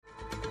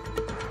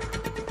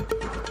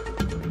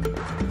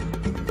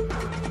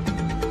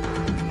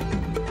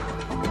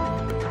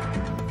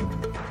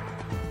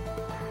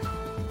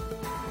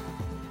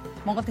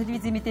Монгол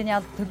телевизийн мэдээний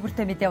алба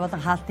төлбөртэй мэдээ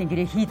болон хаалтын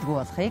гэрээ хийдгүү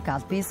болохыг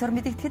аль биесээр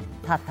мэдэгдэхэд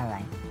таатай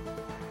байна.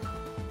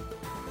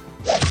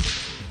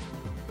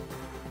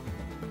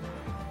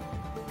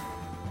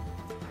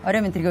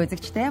 Орой мэдрэг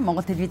үзэгчтэй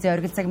Монгол телевизийн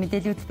оргил цаг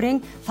мэдээллийн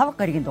хөтөлбөрийн 5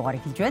 гаригийн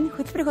дугаарыг хэлж байна.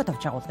 Хөтөлбөрийнхөө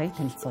товч агуулгыг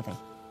танилцуулъя.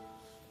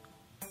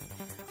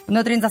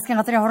 Өнөөдрийн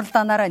засгийн газрын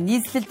хуралдаанаар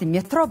нийслэлд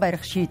метро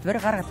барих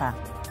шийдвэр гаргалаа.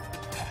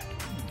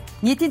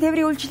 Нийтийн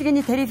тээврийн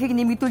үйлчилгээний тарифыг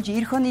нэмэгдүүлж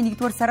эх оны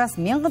 1-р сараас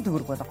 1000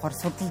 төгрөг болгохоор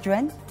судалж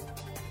байна.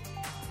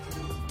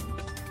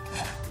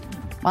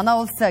 Манай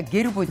улс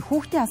гэр бүл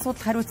хүүхдийн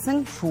асуудал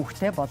хариуцсан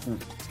шүүхтэй болно.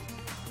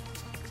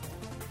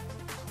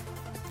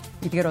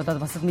 Эдгээр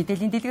удаад бусад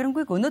мэдээллийн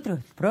дэлгэрэнгүй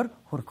өнөөдрийн хөтөлбөрөөр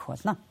хүргэх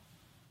болно.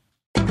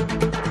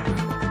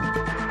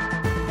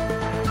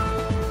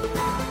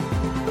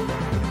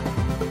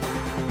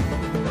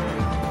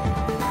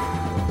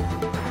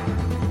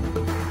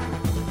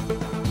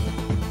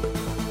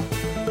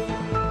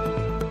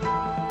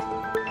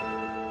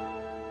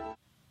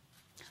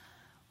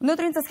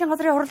 Өнөөдрийн засгийн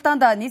газрын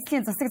хуралдаанд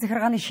нийслэлийн засаг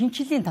захиргааны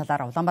шинжилгээний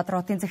талаар Улаанбаатар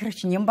хотын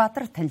захирагч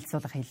Нямбаатар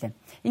танилцуулга хийлээ.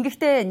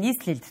 Ингэхдээ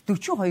нийслэлд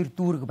 42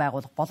 дүүрэг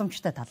байгуулах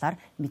боломжтой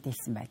талаар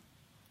мэдээлсэн байна.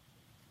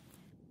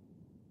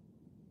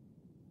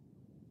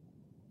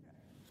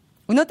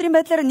 Өнөөдрийн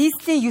байдлаар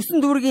нийслэлийн 9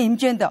 дүүргийн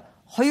хэмжээнд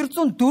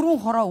 204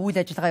 хороо үйл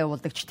ажиллагаа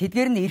явуулдагч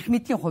тэдгээр нь эрх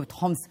мэдлийн хувьд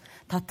хомс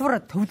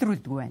татвар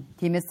төвлөрүүлдэг байна.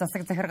 Тиймээс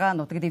засаг захиргаа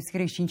нутаг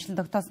дэвсгэрийг шинжилэн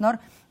тогтоосноор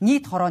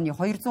нийт хорооны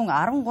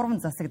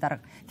 213 засаг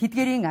дарга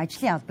тэдгээрийн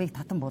ажлын албыг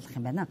татан буулгах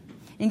юм байна.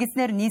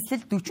 Ингэснээр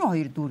нийслэл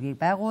 42 дүүргийг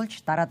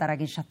байгуулж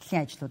дараагийн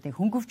шатлалын ажлуудыг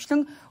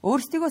хөнгөвчлөн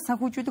өөрсдийгөө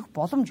санхүүжүүлэх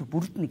боломж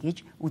бүрдэнэ гэж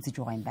үзэж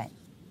байгаа юм байна.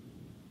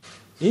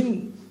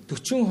 Энэ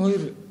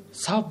 42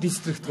 саб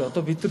дистрикт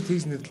одоо бид нар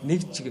тэгс нэрлэл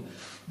нэг чиг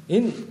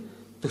энэ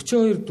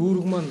 42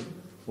 дүүрэг маань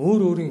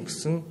өөр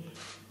гэсэн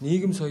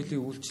нийгэм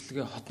соёлын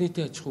үйлчилгээ хот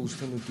нийтийн аж ахуй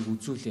үйлчлэгүүдийг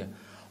үзүүлье.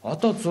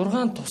 Одоо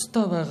 6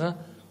 тустай байгаа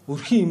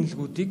өрхийн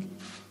эмнэлгүүдийг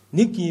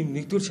нэг ийм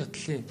 1-р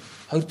шатлалын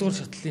 2-р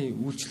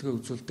шатлалын үйлчилгээ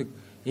үзүүлдэг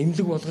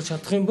эмнэлэг болгож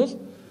чадах юм бол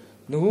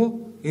нөгөө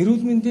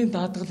эрүүл мэндийн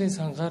даатгалын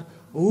сангаар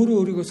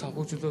өөрийгөө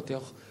санхүүжүүлээд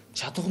явах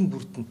чадвар нь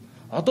бүрдэнэ.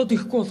 Одоо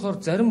тийхгүй болохоор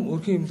зарим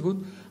өрхийн эмнэлгүүд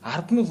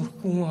 10,000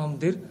 хүрэхгүй хүн ам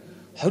дээр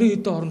 20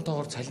 хэдэн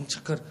оронтойгоор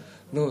цалинжихаар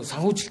нөгөө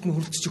санхүүжилт нь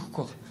хүрэлцэж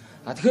өгөхгүй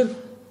байна. Тэгэхээр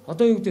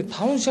одоо юу гэдэг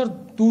 5 шар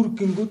дүүрэг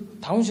гингүүд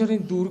 5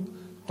 шарын дүүрэг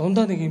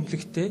дундаа нэг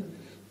эмнэлэгтэй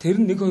тэр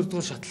нь 1-2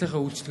 дугаар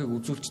шатлалынхаа үйлчлэгийг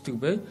үзүүлждэг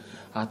бай.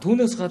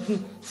 Түүнээс гадна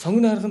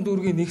сонгон харган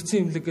дүүргийн нэгдсэн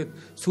эмнэлэг гээд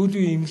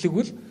сүүлийн эмнэлэг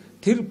бол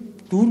тэр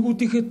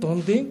дүүргүүдийнхээ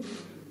дундын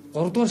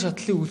 3 дугаар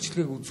шатлалын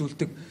үйлчлэгийг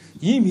үзүүлдэг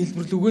ийм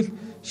хэлбэрлүүгээл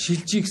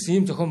шилжих гэсэн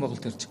ийм зохион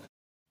байгуулалт ярьж байгаа.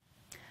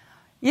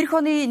 Эх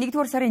оны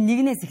 1-р сарын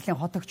 1-ээс эхлэн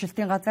хот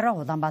төгчлөлтийн газар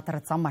Улаанбаатар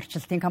зам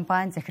арчилтын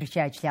компани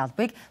захирагчийн ажлын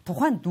албыг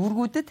тухайн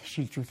дүүргүүдэд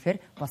шилжүүлэхээр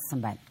болсон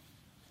байна.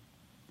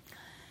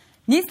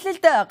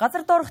 Нийслэлд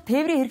газар доорх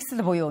тээврийн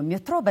хэрэгсэл буюу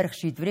метро барих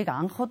шийдвэрийг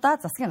анх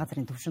удаа засгийн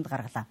газрын түвшинд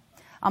гаргалаа.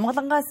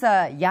 Амгалангаас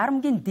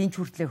Ярамгийн Дэнч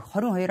хүртэлх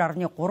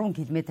 22.3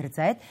 км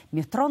зайд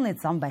метроны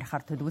зам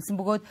барихаар төлөвлөсөн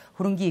бөгөөд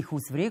хөрөнгийн их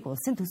усврыг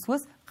улсын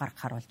төсвөөс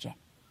гаргахаар болжээ.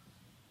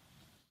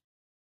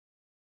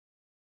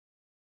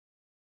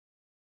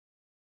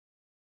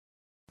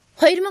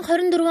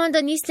 2024 онд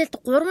нийслэлд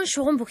 3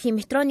 шугам бүхий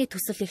метроны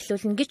төсөл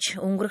эхлүүлнэ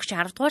гэж өнгөрөх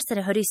 10 дугаар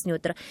сарын 29-ний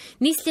өдөр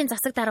нийслэлийн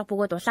засаг дарга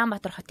бөгөөд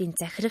Улаанбаатар хотын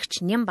захирагч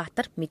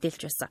Нямбаатар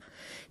мэдээлж байсан.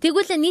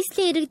 Тэгвэл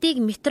нийслэлийн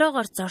иргэдийг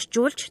метрогоор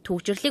зорчуулж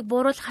төвчрлийг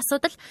бууруулах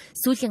асуудал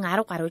сүүлийн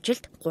 10 гаруй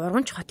жилд 3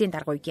 ч хотын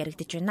дарга үед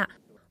яригдж байна.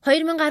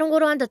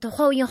 2013 онд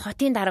тухайн үеийн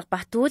хотын дарга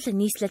Батүл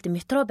нийслэлд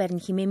метро барина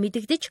хэмээн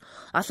мэдэгдэж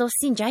олон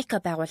улсын JICA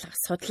байгууллага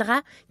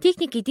судалгаа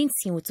техник эдийн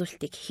засгийн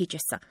үзүүлэлтийг хийж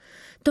байсан.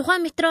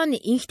 Тухайн метро нь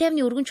инх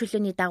тайвны өргөн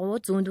чөлөөний дагуу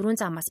зүүн дөрвөн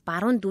замаас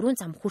баруун дөрвөн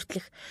зам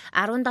хүртэлх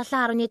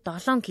 17.7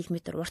 км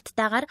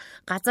урттайгаар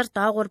газар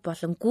доогуур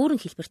болон гүүрэн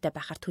хэлбэртэй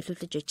байхаар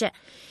төлөвлөж байжээ.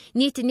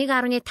 Нийт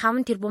 1.5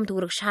 тэрбум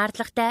төгрөг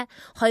шаардлагатай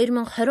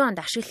 2020 онд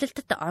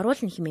ашиглалтад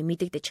оруулна хэмээн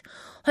мэдэгдэж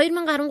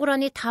 2013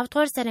 оны 5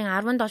 дугаар сарын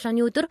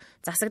 17-ны өдөр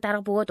засаг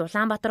дарга бөгөөд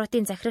Улаанбаатар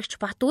хотын захирагч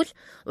Батүл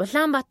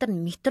Улаанбаатар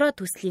метро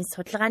төслийн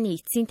судалгааны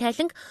эцсийн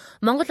тайланг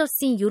Монгол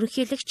улсын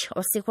ерөнхийлөгч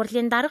улсын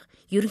хурлын дарга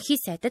ерөнхий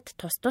сайдад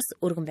тус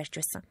өргөн барьж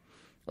байсан.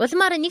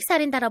 Улмаар 1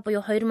 сарын дараа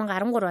буюу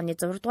 2013 оны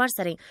 6 дугаар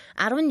сарын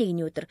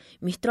 11-ний өдөр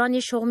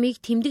метроны шугамыг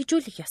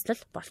тэмдэгжүүлэх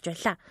ёслол болж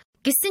байлаа.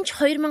 Гэсэн ч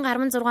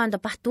 2016 онд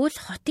Батүл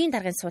хотын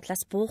даргын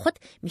судлаас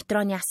буухад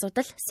метроны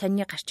асуудал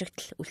сонины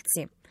гарчигдал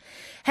үлдсэн юм.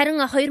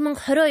 Харин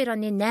 2022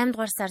 оны 8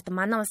 дугаар сард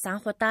манай улс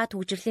анх удаа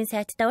төвжирлийн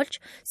сайттай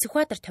болж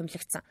Сүхбаатар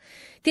томилогдсон.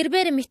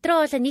 Тэрээр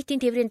метро бол нийтийн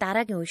тээврийн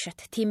дараагийн үе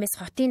шат.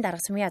 Тиймээс хотын дарга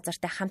сумын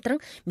азартай хамтран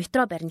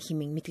метро барина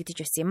хэмээн мэдэгдэж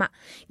байсан юм а.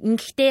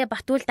 Ингэхдээ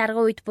Батүл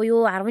дарга үед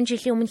буюу 10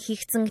 жилийн өмнө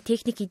хийгдсэн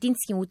техник эдийн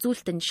засгийн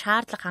үзүүлэлтэнд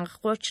шаардлага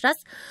хангахгүй учраас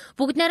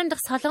бүгд найрамдах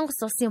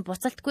Солонгос улсын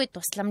буцалтгүй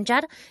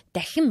тусламжаар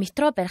дахин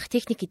метро барих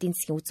техник эдийн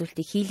засгийн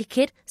үзүүлэлтийг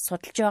хийлгэхээр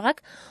судалж байгааг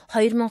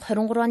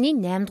 2023 оны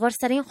 8 дугаар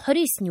сарын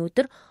 29-ний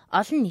өдөр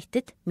олон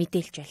нийтэд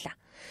мэдээлж байлаа.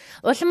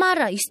 Улмаар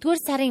 9-р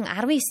сарын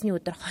 19-ний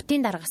өдөр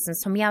хотын даргасан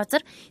сумын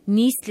авзар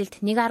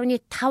нийслэлд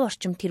 1.5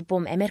 орчим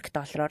тэрбум Америк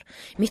доллараар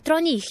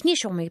метроны эхний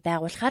шугамыг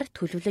байгуулахаар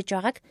төлөвлөж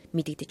байгааг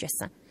мэдэгдэж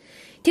байсан.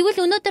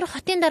 Тэгвэл өнөөдөр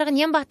хотын дарга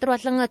Нямбатар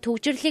болон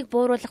төвжирлийг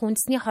бууруулах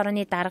үндэсний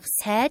хорооны дарга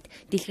сайд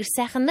Дэлгэр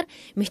сайхан нар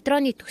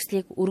метроны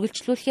төслийг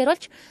үргэлжлүүлэхээр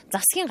болж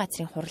засгийн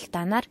газрын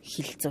хуралдаанаар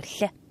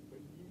хилцүүллээ.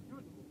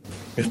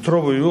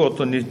 Метро буюу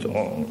одоо нийт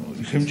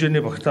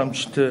хэмжээний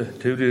багтаамжтай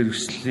тээврийн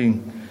хэрэгслийн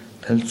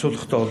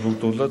танилцуулгатай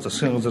холбогдуулаад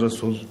засгийн газраас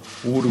бол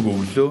үүрэг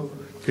өглөө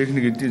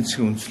техник эдийн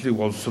засгийн үндэслэлийг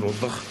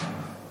боловсруулах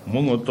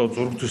мөн одоо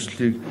зураг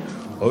төслийг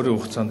ойрын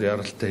хугацаанд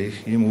яралтай их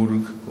ийм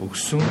үүрэг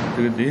өгсөн.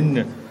 Тэгээд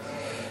энэ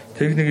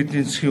техник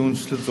эдийн засгийн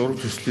үндэслэл зураг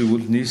төслийг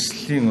бол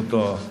нийслэлийн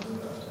одоо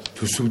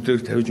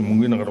төсвүүдээр тавьж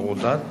мөнгөний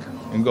гаргуулад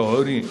ингээ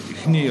ойрын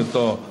эхний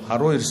одоо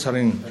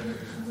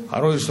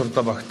 12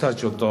 сарда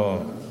багтааж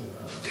одоо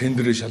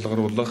тендерээ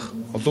шалгаруулах,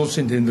 олон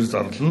улсын тендер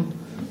зарлана.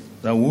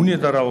 Үүний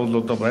дараа бол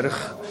одоо барих,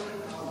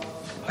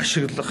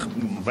 ашиглах,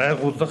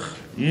 байгуулах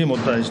ийм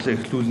одоо ажлаа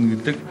эхлүүлнэ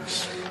гэдэг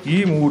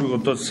ийм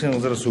үүрэг одоо засгийн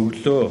газраас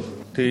өглөө.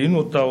 Тэгээ энэ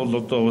удаа бол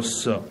одоо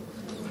бас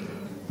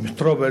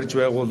метро барьж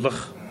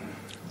байгуулах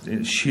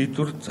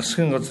шийдвэр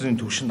засгийн газрын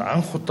түвшинд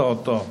анх удаа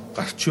одоо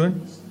гарч байна.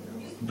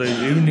 Одоо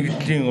эв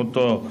нэгдлийн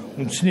одоо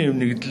үндэсний эв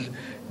нэгдэл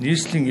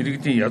нийслэлийн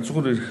иргэдийн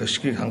язгуур эрх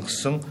ашгийг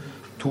хангасан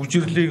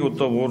төвжирлийг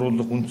одоо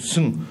бууруулах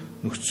үндсэн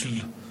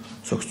нөхцөл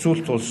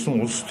зохицуулт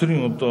болсон улс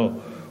төрийн одоо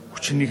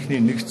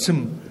хүчнийхний нэгдсэн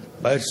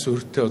байр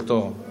суурьтай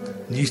одоо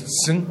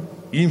нийцсэн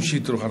ийм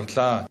шийдвэр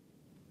гарлаа.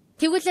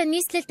 Тэгвэл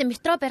нийслэлд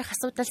метро барих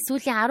асуудал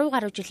сүүлийн 10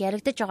 гаруй жил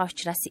яригдаж байгаа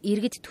учраас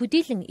иргэд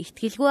төдийлөн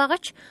итгэлгүй байгаа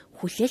ч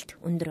хүлээлт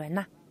өндөр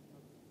байна.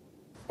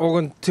 Уг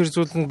нь тэр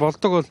зүйл нь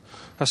болдог бол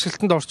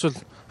ашиглалтанд орчвол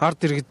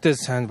ард иргэдээ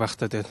сайн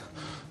багтаа тэгээд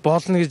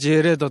болно гэж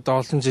яриад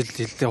одоо олон жил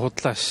хэлээ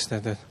худлаа шүү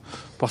дээ.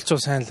 Болчоо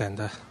сайн л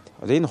байна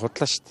да. Энэ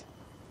худлаа шүү дээ.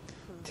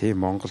 Тийм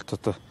Монголд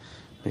одоо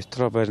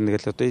метро барина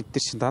гэл одоо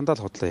эдгээр чинь дандаа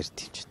л худлаа ярьд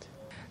юм ч дээ.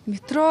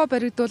 Метро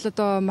баригдвал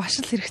одоо маш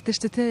л хэрэгтэй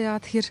шүү дээ тий.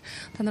 Яа тэгэхээр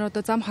та нар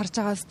одоо зам харж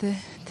байгаас тий.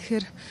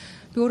 Тэгэхээр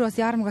би өөрөө бас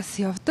яармгаас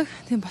явдаг.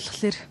 Тийм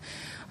болохоор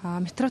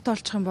метрото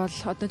олчих юм бол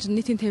одоо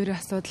нийтийн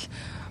тээврийн асуудал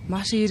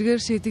маш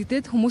эргээр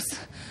шийдэгдээд хүмүүс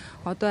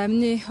одоо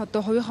амны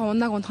одоо хувийнхаа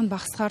унааг унах нь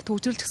багасгаар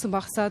төвжирлж гисэн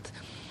багасаад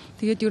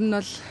тэгээд ер нь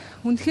бол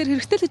үнэхээр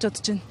хэрэгтэй л гэж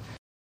бодож байна.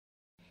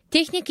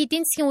 Техник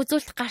эдийн засгийн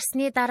үзүүлэлт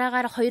гарсны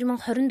дараагаар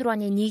 2024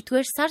 оны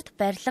 1-р сард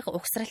барилга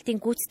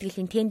угсралтын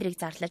гүйцэтгэлийн тендерийг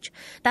зарлаж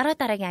дараа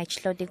дараагийн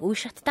ажлуудыг үе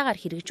шаттайгаар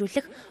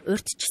хэрэгжүүлэх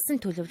урьдчилсан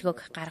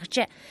төлөвлөгөөг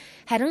гаргажээ.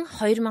 Харин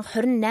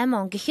 2028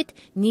 он гэхэд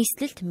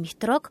нийслэлд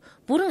метрог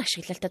бүрэн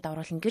ашиглалтад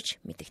оруулна гэж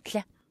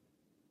мэдэгдлээ.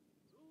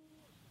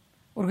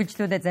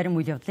 Үргэлжлүүлээд зарим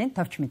үйл явдлын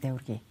товч мэдээ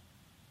хүргэе.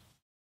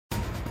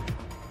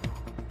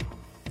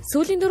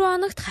 Сүүлийн 4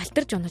 хоногт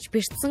халтарж унаж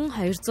бэрцсэн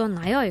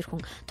 282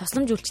 хүн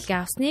тусламж үйлчилгээ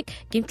авсныг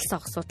гэмтэл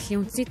согох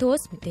судлалын үндэсний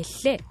төвөөс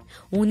мэдээллээ.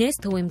 Үүнээс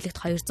төв эмнэлэгт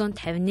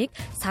 251,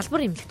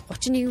 салбар эмнэлэгт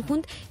 31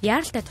 хүнд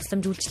яаралтай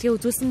тусламж үйлчилгээ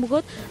үзүүлсэн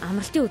бөгөөд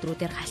амралтын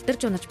өдрүүдээр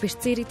халтарж унаж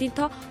бэрцсэн иргэдийн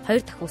тоо 2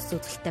 дахин өссөн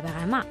үзүүлэлттэй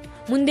байгаа юм а.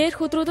 Мөн дээрх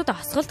өдрүүдэд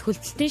осголт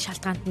хөлдөлтийн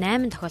шалтгаанд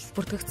 8 тохиолдол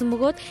бүртгэгдсэн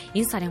бөгөөд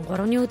энэ сарын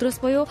 3-ны өдрөөс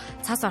буюу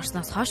цас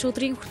орсноос хойш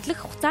өдрийн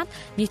хүртэлх хугацаанд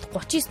нийт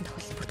 39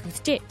 тохиолдол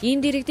бүртгэгджээ.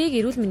 Ийм дэрэгдийг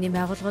эрүүл мэндийн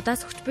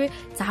байгууллагуудаас өгч буй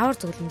заавар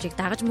зөвлөмжийг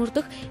дагаж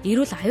мөрдөх,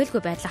 эрүүл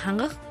аюулгүй байдлаа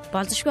хангах,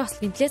 болзошгүй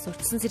ослын төлөөс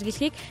урьдчилсан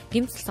сэргийлэхийг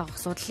гэмтэл согох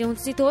судлалын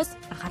үндэсний төвөөс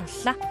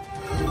анхаарууллаа.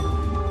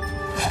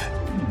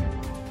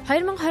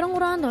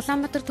 2023 онд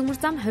Улаанбаатар төмөр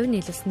зам хувь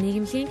нийлүүлсэн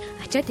нийгэмлэгийн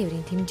ачаа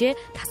тээврийн хэмжээ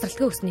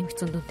тасралтгүй өснө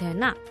нэмэгдсэн дүнтэй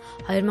байна.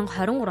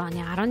 2023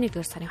 оны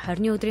 11-р сарын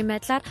 20-ны өдрийн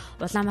байдлаар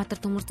Улаанбаатар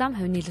төмөр зам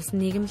хувь нийлүүлсэн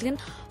нийгэмлэг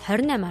нь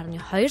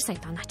 28.2 сая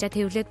тонн ачаа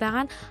тээвэрлээд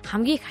байгаа нь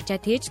хамгийн их ачаа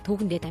тээж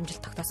түүхэндээ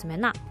дамжилт тогтоосон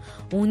байна.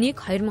 Үүнийг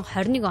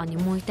 2021 оны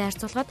мөн үетэй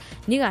харьцуулахад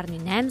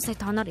 1.8 сая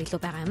тонноор илүү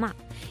байгаа юм а.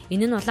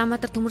 Энэ нь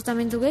Улаанбаатар төмөр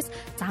замын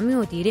зүгээс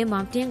замын үед ирээн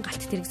бомтын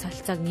галт тэрэг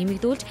солилцоог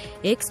нэмэгдүүлж,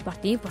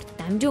 экспорт, импорт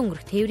дамжин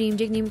өнгөрөх тээврийн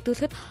хэмжээг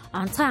нэмэгдүүлэхэд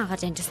онцгой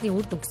анхаарч амжилсны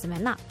үр дүн гэсэн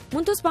байна.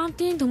 Мөн төс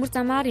бомтын төмөр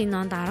замаар энэ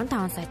онд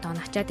 15 сая тонн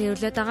ачаа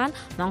тээвэрлээд байгаа нь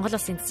Монгол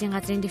Улсын засгийн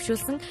газрын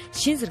дэвшүүлсэн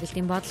шин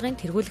сэргэлтийн бодлогын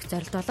тэргүүлэх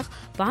зорилт болох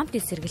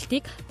бомтын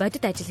сэргэлтийг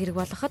бодит ажил хэрэг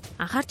болгоход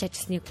анхаарч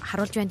ажилласныг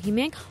харуулж байна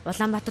хэмээн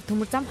Улаанбаатар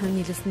төмөр зам хувь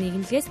нийлүүлсэн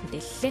нийгэмлэгээс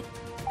мэдээллээ.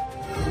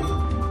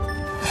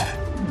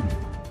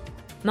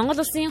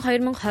 Монгол Улсын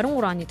 2023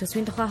 оны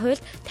төсвийн тухай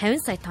хуульд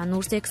 50 сая тонн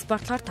нүүрс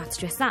экспортлохоор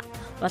тооцож байсан.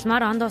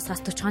 Улмаар онд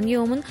усаас 40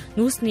 хоногийн өмнө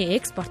нүүрсний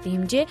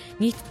экспортын хэмжээ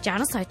нийт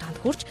 60 сая тоннд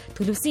хүрч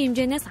төлөвсөн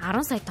хэмжээнээс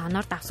 10 сая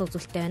тонноор давс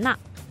үзүүлэлттэй байна.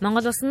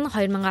 Монгол Улс нь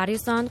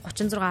 2019 онд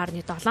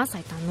 36.7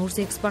 сая тонн нүүрс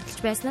экспортлож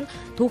байсан нь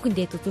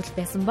түүхэндээ үзүүлэлт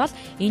байсан бол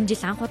энэ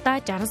жил анх удаа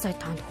 60 сая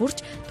тоннд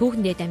хүрч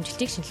түүхэндээ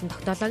дамжилтыг шинжилэн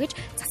тогтоолоо гэж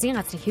засгийн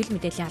газрын хэвлэл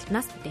мэдээллийн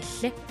албанаас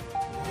мэдээллээ.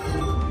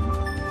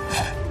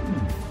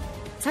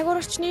 Цаг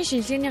урагчны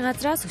шинжилгээний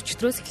газраас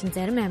өчигдрөөс эхлэн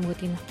зарим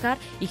аймагуудын нутгаар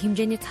их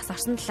хэмжээний цас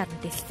орсон талаар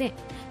мэдээлсэн.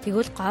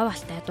 Тэгвэл Говь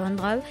Алтай,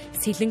 Дундговь,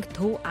 Сэлэнг,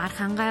 Төв,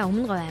 Архангай,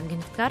 Өмнө Говь аймгийн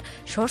нутгаар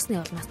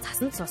шуурсны улмаас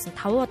цасанд суусан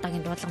 5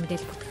 удаагийн дуудлага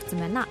мэдээлэл бүртгэгдсэн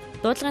байна.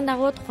 Дуудлагын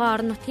дагуу тухайн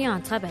орон нутгийн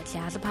онцгой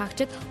байдлын алба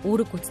хаагчид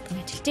үүрэг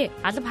гүйцэтгэн ажиллажээ.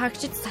 Алба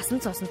хаагчид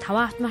цасанд суусан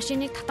 5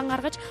 автомашиныг татан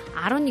гаргаж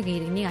 11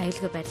 иргэний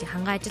аюулгүй байдлыг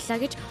ханган ажиллаа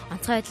гэж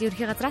онцгой байдлын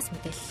ерхий газраас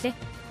мэдээллээ.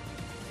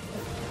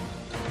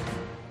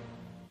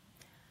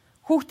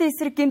 Хүүхдийн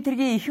эсрэг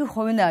гэмтэргийн ихэнх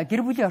хувь нь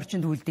гэр бүлийн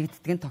орчинд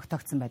үлдэгддэг нь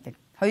тогтоогдсон байдаг.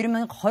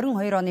 2022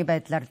 оны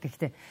байдлаар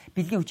гэхдээ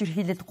бэлгийн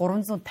хүчирхийлэлд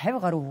 350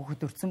 гаруй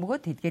хүүхэд өртсөн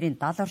бөгөөд тэдгээрийн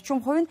 70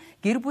 орчим хувь нь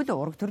гэр бүлийн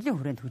ураг төрлийн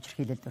хүрээнд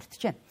хүчирхийлэлд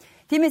өртжээ.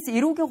 Тиймээс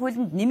эрүүгийн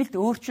хуулинд нэмэлт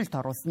өөрчлөлт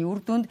оруулсны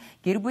үр дүнд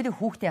гэр бүлийн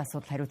хүүхдийн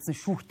асуудал хариуцсан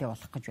шүүхтэй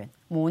болох гэж байна.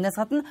 Мөн үүнээс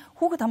гадна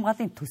хүүхэд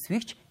хамгааллын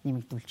төсвийг ч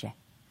нэмэгдүүлжээ.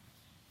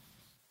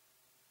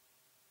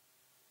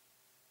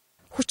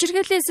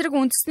 Хүчирхийллийн эсрэг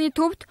үндэсний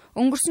төвд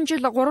өнгөрсөн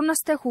жил 3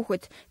 настай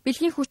хүүхэд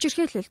бэлгийн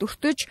хүчирхийлэлд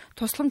өртөж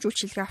тусламж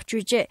үйлчилгээ авч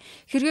байжээ.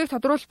 Хэргийг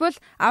тодруулбал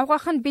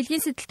авгаах нь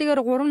бэлгийн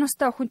сэтэлтэйгээр 3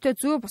 настай охинтой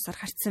зөө бусаар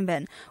харьцсан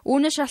байна.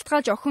 Үүнээс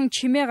шалтгаалж охин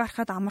чимээ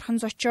гарахад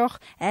амархан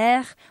зочоох,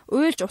 айх,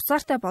 уйлж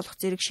уцаартай болох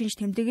зэрэг шинж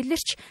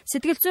тэмдэглэлэрч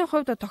сэтгэл зүйн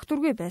хувьд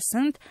тогтворгүй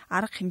байсанд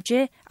арга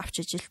хэмжээ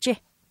авч ажиллажээ.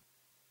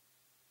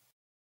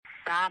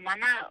 За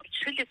манай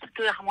хүчирхийллийн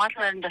төсвийн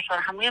хамгаалалын байранд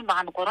болохоор хамгийн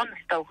бага нь 3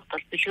 настай хүүхэд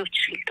бол бэлгийн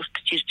хүчирхийлэлд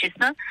өртөж ирж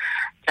байсан.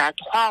 За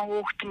тухайн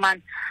хүүхэд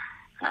маань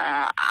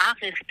анх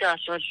эрэхтэй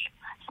бол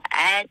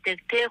айдаг,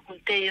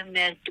 хүнтэй юм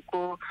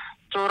ярьдаггүй,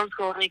 зураг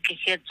зургийг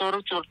гэхээр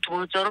зураг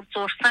зурдаггүй, зураг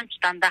зурсан ч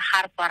дандаа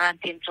хар бараан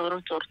тийм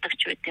зураг зурдаг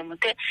ч байт юм уу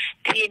те.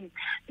 Тийм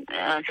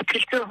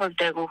сэтгэл зүйн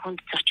хувьд айгүй хүнд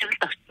зочрол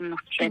тогтсон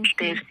нөхцөл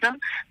байдалтай ирсэн.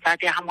 За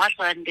тэгээ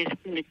хамгаалалын байранд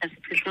ирсэн бид нар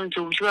сэтгэл зүйн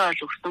зөвлөгөө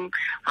ол өгсөн.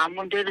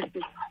 Мөн дээрээс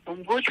нь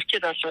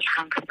өмгөөлөгчд бол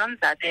хангасан.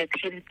 За тэгээд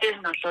хэрэгдээр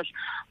нь бол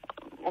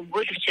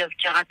өмгөөлөгч явж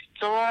байгаа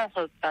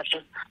 100%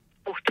 бол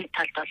хүүхдийн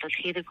талд бол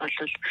хэрэг бол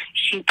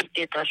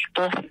шийдэгдээд бол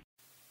дуусна.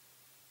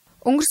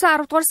 Өнгөрсөн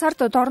 10 дугаар сард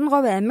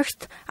Дорноговь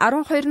аймагт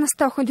 12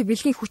 настай охинд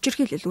бэлгийн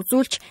хүчирхийлэл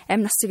үзүүлж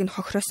амь насыг нь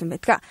хохироосон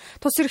байдаг.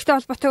 Тус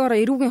хэрэгтэй холбоотойгоор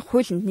эрүүгийн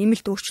хуулинд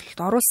нэмэлт өөрчлөлт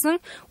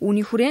оруулсан.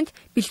 Үүний хүрээнд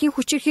бэлгийн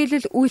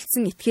хүчирхийлэл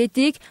үйлдсэн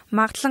этгээдийг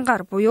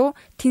магадлангаар буюу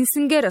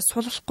тэнсэнгээр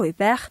суллахгүй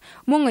байх,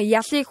 мөн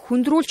ялыг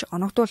хөндрүүлж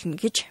оногдуулна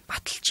гэж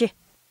баталжээ.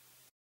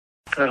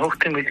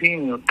 Хүүхдийн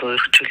бэлгийн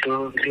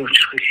эрхчлөө, бэлгийн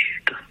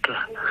хүчирхийлэлд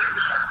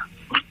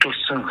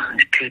өртүүлсэн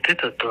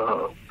этгээдэд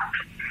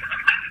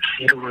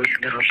эрүүг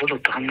үйлдэлэр бол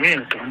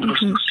хамгийн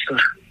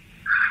өнөөдөр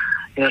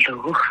яалаа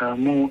өгөх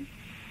мөн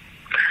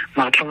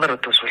магадлангаар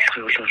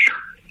суулгахыг бол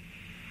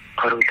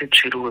харуулж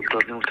эрүүг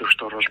бол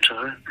нэмэлт оруулж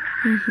байгаа.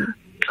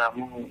 За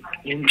мөн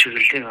энэ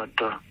чиглэлийн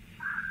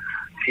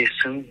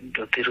хийсэн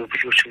эрүүг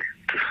билгүүчилд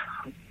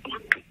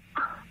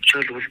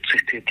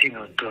үйлдэлтийн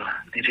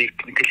нэрийг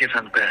мэдээллийн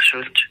сан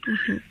байршуулж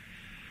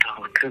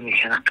хөтөлбөрийн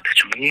хянагдаж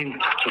ийм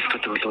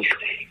зохицуултууд бол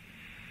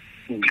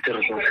нэмэлтээр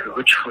бол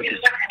өгч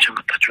хуулийг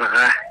чангатгаж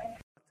байгаа.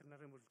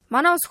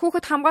 Манай улс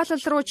хүүхэд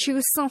хамгаалал руу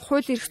чиглэсэн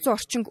хууль эрх зүйн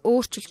орчинг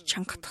өөрчилж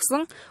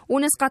чангатгсан.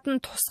 Үүнээс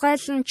гадна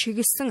тусгайлан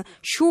чиглэсэн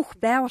шүүх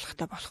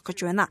байгууллагатай болох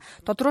гэж байна.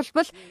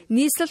 Тодорхойлбол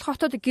нийслэл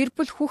хотод гэр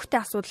бүл хүүхдээ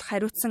асуудал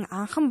хариуцсан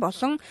анхан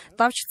болон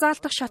давж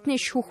заалдах шатны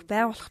шүүх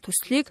байгуулах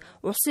төслийг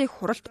улсын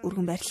хуралд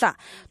өргөн барьлаа.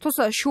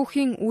 Тус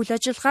шүүхийн үйл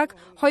ажиллагааг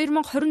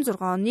 2026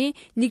 оны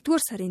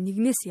 1-р сарын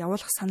 1-ээс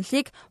явуулах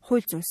саналыг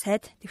хууль зүйн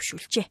сайд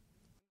дэвшүүлжээ.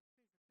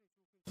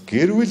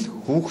 Гэр бүл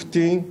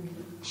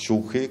хүүхдийн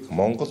шүүхийг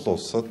Монгол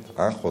улсад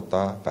анх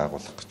удаа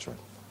байгуулах гэж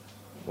байна.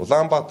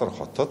 Улаанбаатар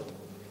хотод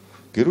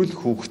гэр бүл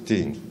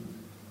хүүхдийн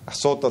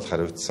асуудал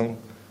хариуцсан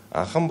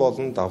анхан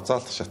болон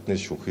давзаалах шатны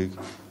шүүхийг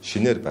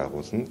шинээр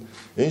байгуулна.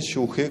 Энэ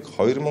шүүхийг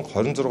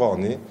 2026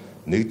 оны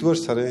 1-р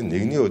сарын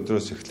 1-ний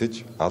өдрөөс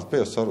эхлэж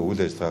албан ёсоор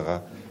үйл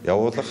ажиллагаагаа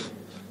явуулах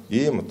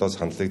ийм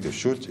саналыг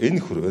дэвшүүлж энэ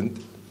хүрээнд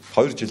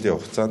 2 жилийн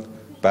хугацаанд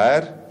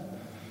байр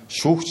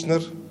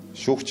шүүгчнэр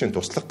шүүгчийн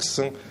туслах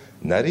гэсэн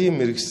нарийн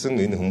мэрэгсэн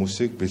энэ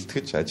хүмүүсийг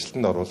бэлтгэж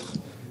ажилтанд оруулах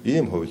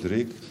ийм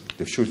хувилбарыг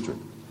дэвшүүлж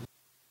байна.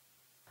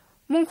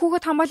 Мөн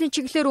хүүхэд хамгааллын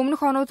чиглэлээр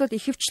өмнөх онуудад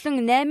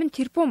ихэвчлэн 8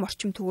 тэрбум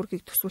орчим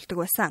төгрөгийг төсвөлдөг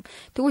байсан.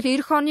 Тэгвэл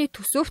эх оны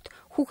төсөвт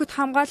хүүхэд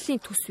хамгааллын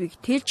төсвийг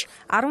тэлж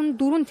 14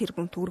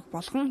 тэрбум төгрөг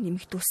болгон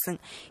нэмэгдүүлсэн.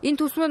 Энэ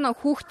төсөв нь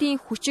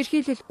хүүхдийн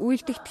хүчирхийлэл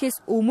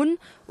үйлдэгдэхээс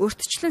өмнө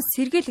урьдчилан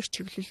сэргийлэх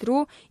чиглэл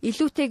рүү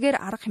илүүтэйгээр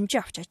арга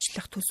хэмжээ авч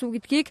ажиллах төсөв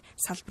гэдгийг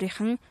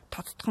салбарынхан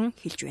тодтгон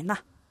хэлж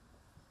байна.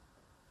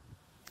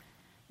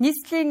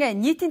 Нийслэлийн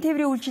нийтийн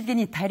тээврийн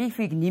үйлчилгээний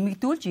тарифыг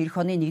нэмэгдүүлж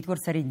эх оны 1-р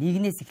сарын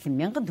 1-ээс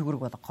эхлэн 1000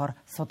 төгрөг болгохоор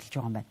судалж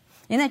байгаа юм байна.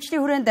 Энэ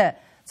ажлын хүрээнд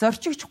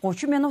зорчигч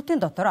 30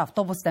 минутын дотор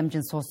автобус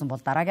дамжин суусан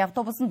бол дараагийн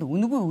автобусанд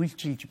үнэгүй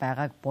үйлчилж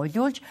байгааг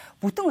болиулж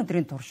бүтэн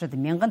өдрийн туршид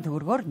 1000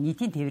 төгрөгөөр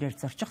нийтийн тээврээр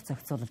зорчих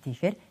зохицуулалт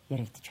хийхээр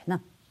яригдж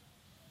байна.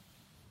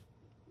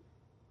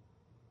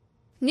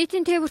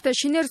 Нийтийн тээврт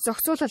шинээр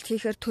зохицуулалт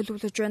хийхээр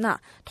төлөвлөж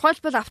байна.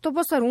 Тухайлбал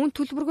автобусаар үн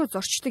төлбөргөө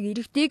зорчдог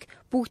иргэдийг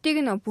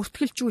бүгдийг нь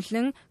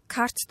бүртгэлжүүлэн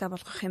карттай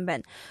болгох юм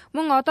байна.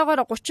 Мөн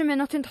одоогоор 30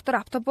 минутын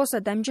дотор автобус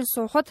дамжин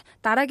суухад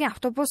дараагийн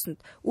автобусанд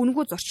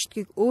үнэгүй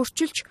зорчдгийг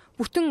өөрчилж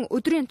бүтэн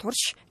өдрийн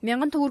турш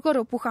 1000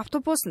 төгрөгөөр бүх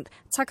автобусанд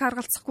цаг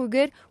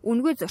харгалзахгүйгээр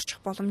үнэгүй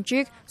зорчих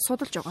боломжийг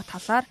судалж байгаа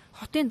талаар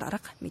хотын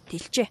дарга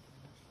мэдээлжээ.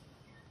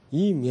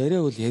 Ийм яриа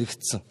бол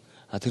яригдсан.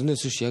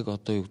 Тэрнээс биш яг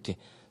одоо юу гэдэг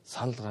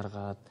санал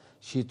гаргаад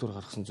шийдвэр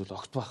гаргасан зүйл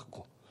огт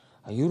байхгүй.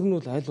 Ер нь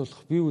бол аль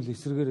болох би үл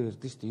эсрэгээр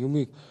ярьдэн шүү дээ.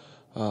 Юмыг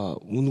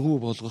үнэгүй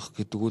болгох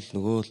гэдэг үл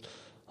нөгөө л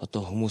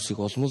одоо хүмүүсийг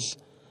олмол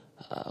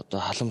одоо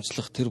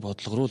халамжлах тэр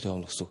бодлого руу л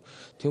явна гэсэн.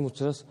 Тийм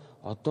учраас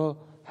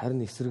одоо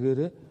харин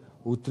эсрэгээрээ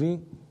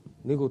өдрийн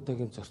нэг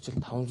удаагийн зорчил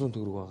 500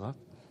 төгрөг байгаа.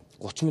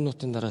 30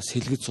 минутын дараа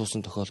сэлгэж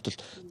суусан тохиолдолд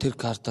тэр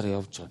картаар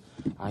явж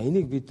байгаа.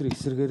 Энийг бид нар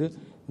эсэргээрээ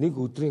нэг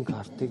өдрийн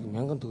картыг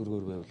 1000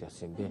 төгрөгөөр байвал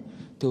яасан юм бэ?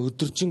 Тэгээ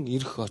өдөржин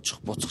ирэх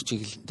очих буцах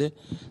чиглэлтэй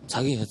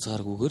цагийн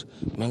хязгааргүйгээр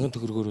 1000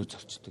 төгрөгөөр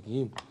зорчдог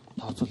ийм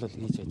тооцоолол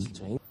хийж ажиллаж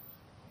байгаа.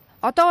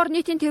 Одоогоор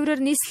нийтийн тээврээр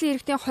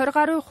нийслэлийн иргэдийн 20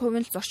 гаруй хувь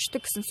нь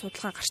зорчдог гэсэн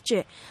судалгаа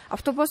гарчээ.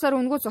 Автобусаар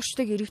өнгөө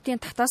зорчдог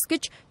иргэдийн татаас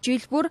гэж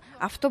жил бүр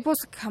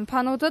автобус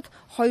компаниудад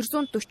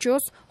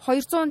 240-оос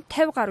 250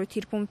 гаруй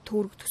тэрбум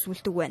төгрөг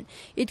төсвөлдөг байна.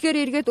 Эдгээр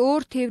иргэд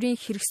өөр тээврийн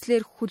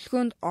хэрэгслээр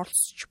хөдөлгөөнд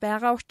оролцож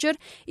байгаа учраас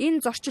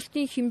энэ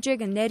зорчилтын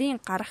хэмжээг нарийн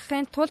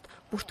гаргахын тулд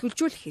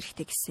бүртгүүлжүүлэх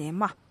хэрэгтэй гэсэн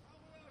юм а.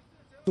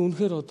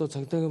 Үнэхээр одоо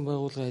цагдаагийн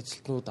байгууллагын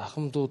ажилтнууд,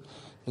 ахмадууд,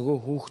 нөгөө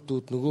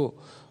хүүхдүүд, нөгөө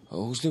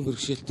хөгжлийн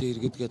бэрхшээлтэй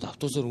иргэд гээд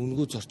автобусаар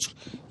өнгөө зорчих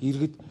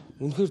иргэд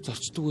үнэхээр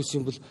зорчдог байсан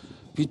юм бол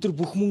бид нар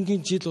бүх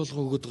мөнгөний жил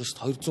болгон өгöd байгаа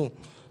шүү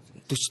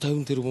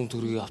дээ 240-50 тэрбум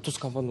төгрөгийг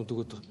автобус компаниуд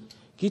өгöd байгаа.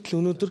 Гэтэл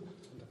өнөөдөр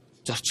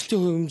зорчлтын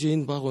хувь хэмжээ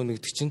энэ бага байна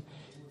гэдэг чинь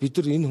бид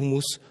нар энэ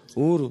хүмүүс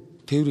өөр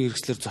тээврийн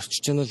хэрэгслээр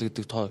зорчиж байна л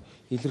гэдэг тоо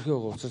илэрхий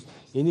байгаа учраас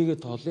энийгээ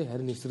тоолъё.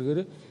 Харин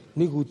эсвэргээрээ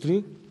нэг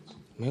өдрийн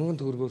 1000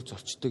 төгрөгөөр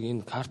зорчдог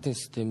энэ картын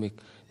системийг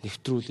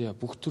нэвтрүүлье.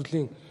 Бүх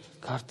төрлийн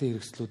картын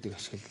хэрэгслүүдийг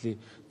ашиглая.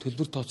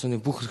 Төлбөр тооцооны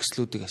бүх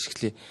хэрэгслүүдийг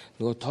ашиглая.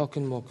 Нөгөө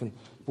токен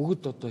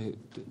бүгд одоо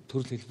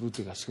төрөл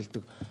хэлбэрүүдийг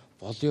ашигладаг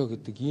болёо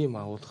гэдэг ийм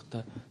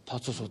агуулгатай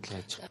тооцоо судалгаа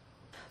хийж байгаа.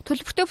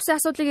 Төлбөртэй бүсийн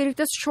асуудлыг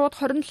иргэдээс шууд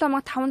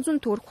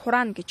 27500 төгрөг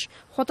хураана гэж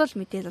худал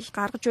мэдээлэл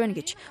гаргаж байна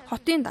гэж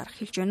хотын дарга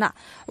хэлж байна.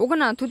 Уг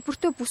нь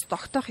төлбөртэй бүс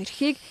тогтоох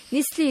эрхийг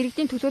нийслэлийн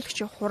иргэдийн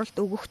төлөөлөгчийн хуралд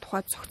өгөх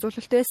тухайд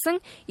зохицуулалт байсан.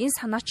 Энэ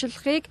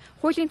санаачлагыг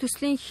хуулийн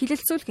төслийн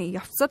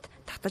хилэлцүүлгийн явцад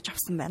татаж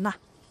авсан байна.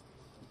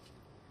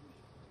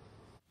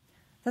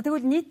 За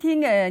тэгвэл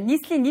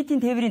нийслэлийн нийтийн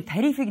тээврийн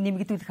тарифыг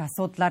нэмэгдүүлэх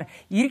асуудлаар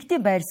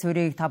иргэдийн байр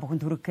суурийг та бүхэн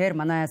төрөхээр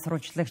манай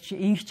сурвалжлагч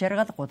Инх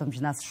Жаргал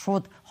гудамжнаас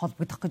шууд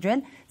холбогдох гэж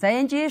байна. За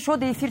Янжи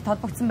шууд эфирт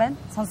холбогдсон байна.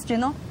 Сонсож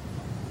байна уу?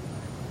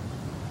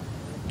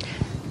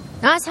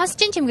 Сонсож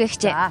чинь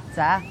чимгээгчээ.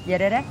 За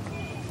яриарай.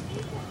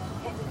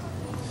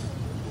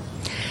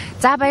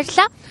 За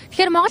баярлалаа.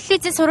 Тэгэхээр Монгол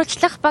лизийн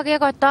сурвалжлах баг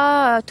яг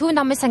одоо Төв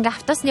намын сангийн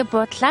автобусны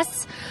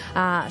буудлаас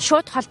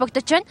шууд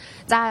холбогдож байна.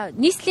 За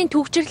нийслэлийн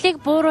төвчрлийг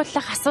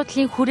бууруулах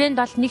асуудлын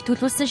хүрээнд бол нэг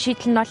төлөвлөсөн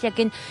шийдэл нь бол яг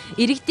энэ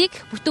иргэдийг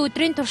бүтэн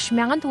өдрийн турш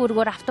 1000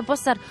 төгрөгөөр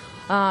автобусаар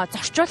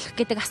зорчуулах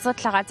гэдэг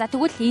асуудал байгаа. За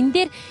тэгвэл энэ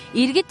дээр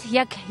иргэд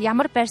яг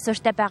ямар байр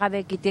суурьтай байгаа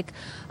вэ гэдэг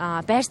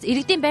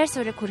иргэдийн байр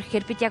суурийг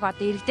хүрэхээр бид яг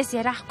одоо иргэдээс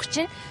яриа авах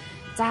гэж байна.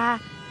 За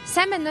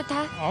сайн байна уу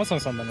та?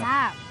 Сонсон байна.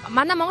 За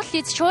манай Монгол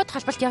лиз шууд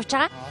холболт явж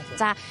байгаа.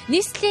 За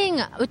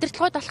нийслэлийн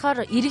удирдлагууд болохоор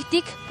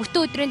иргэдийг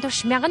бүтэн өдрийн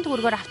турш 1000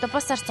 төгрөгөөр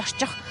автобусаар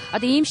зорчих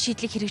одоо ийм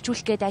шийдлийг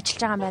хэрэгжүүлэх гээд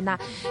ажиллаж байгаа юм байна.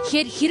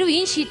 Тэгэхээр хэрв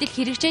энэ шийдэл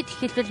хэрэгжээд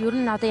эхэлвэл ер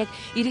нь одоо яг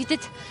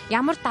иргэдэд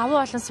ямар давуу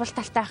болон сул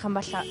талтай байх юм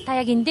бол та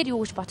яг энэ дээр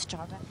юу гэж бодож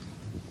байгаа вэ?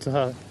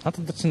 За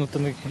надад чинь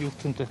одоо нэг юу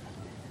гэх юм бэ?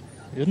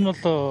 Ер нь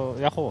бол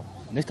яг уу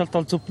нэг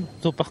талдаа зөв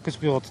байх гэж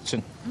би бодож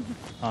байна.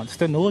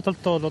 Гэхдээ нөгөө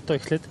талдаа бол одоо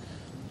эхлээд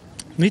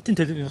нийтийн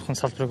телевизийн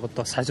салбарыг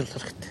одоо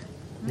сайжруулах хэрэгтэй.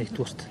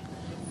 Нэгдүгürt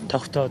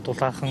тогтоо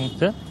дулаахан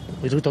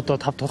иргэд одоо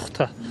 5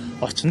 тухтай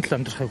орчинд л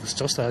амьдрахыг хүсэж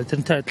байгаа шүү дээ.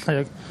 Тэрнтэй адилхан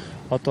яг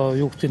одоо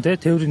юу гэдэг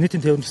нь тээврийн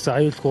нийтийн тээврийн гэсэн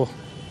аюулгүй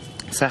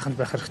сайхан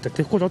байх хэрэгтэй.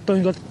 Тэгэхгүй одоо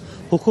ингээд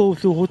хөхөө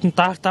өвлөө хүүдэн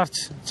даарч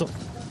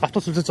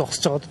автобус үлээ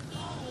зогсож байгаад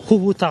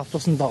хөвгүүтэй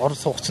автобусанд орон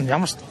суух чинь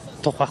ямар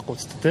тух байхгүй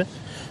үстэй.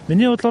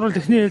 Миний бодлоор л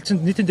эхний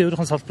ээлжинд нийтийн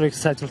тээврийн салбарыг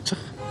сайжруулчих.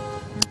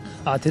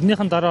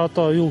 Тэрнийхэн дараа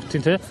одоо юу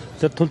гэдэг нь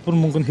тэр төлбөр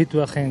мөнгө нь хэд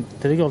байхын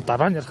тэрийг бол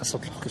дараа нь ярих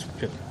асуудал байх гэж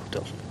би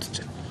бодож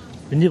байна.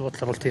 Миний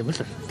бодлоор бол тийм л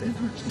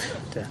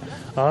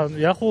байна.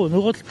 Яг уу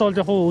нөгөө талд бол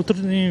яг уу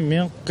өдрийн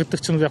 1000 гэдэг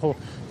чинь яг уу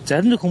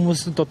зарим нэг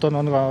хүмүүсд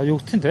одоо нэг юу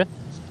гэдэг нь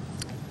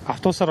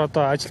автобусаар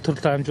одоо ажил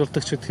төрлөө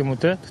амжуулдаг ч гэдэг юм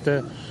уу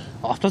Гэтэ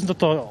автобусанд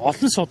одоо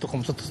олон суудаг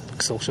хүмүүсд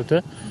гэсэн үг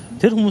шүү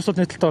Тэр хүмүүс бол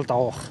нийтлэлтэй бол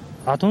даваа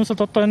байх. Түүнээс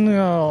бол одоо энэ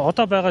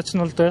одоо байгаа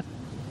чинь бол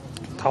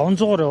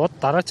 500-аар яваад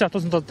дараачийн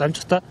автобусанд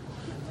дамжихдаа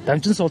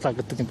дамжин суулаа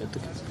гэдэг юм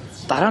байдаг.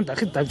 Дараа нь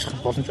дахид дамжих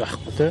боломж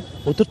байхгүй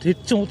Өдөрт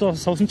хэдэн удаа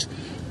суусан ч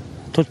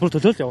төлбөр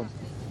төлөөл явна.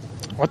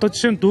 Одоо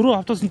жишээ нь 4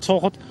 автобусанд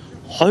суухад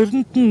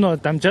 2-нд нь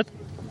дамжаад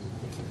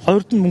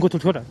 2-д нь мөнгө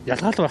төлөхөөр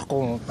ялгаал байхгүй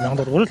 1000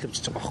 төгрөгөөр л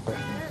авчиж байгаа байхгүй.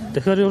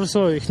 Тэгэхээр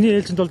ерөөсөө эхний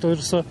ээлжинд бол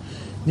ерөөсөө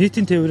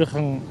нийтийн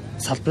тээврийн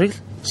салбарыг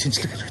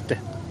шинжлэх хэрэгтэй.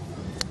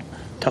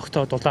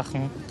 Тогтоо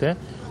дулаахан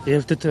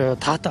эрдэд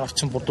таатай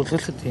орчин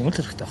бүрдүүлэх тийм л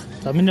хэрэгтэй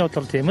байна. За миний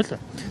бодлоор тийм л.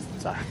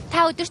 За.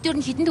 Та өдөрт ер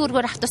нь хэдэн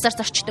төгрөгөөр автобусаар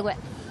зорчдог вэ?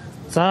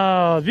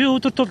 За би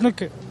өдөрт бол нэг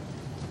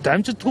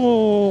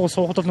дамжидгүй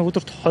суухад бол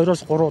өдөрт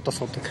 2-оос 3 удаа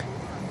суудаг.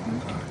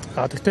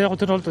 Тэгтээ яг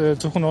тэр бол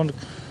зөвхөн нэг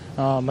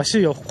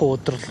машин явахгүй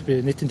өдөр л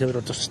би нийтийн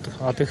тээврээр зорчдог.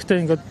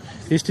 Тэгэхдээ ингээд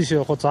ийш тийш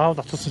явах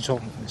заавал автобусны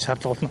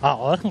шаардлага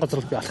болно. Ойрхон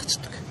газар л би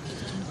алхацдаг.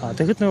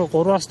 Тэгэхэд нэг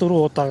 3-аас 4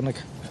 удаа нэг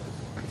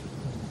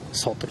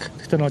суудаг.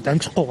 Тэгтээ нэг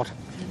дамжихгүйгээр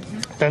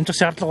дамжих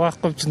шаардлага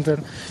байхгүй чинь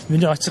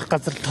миний очих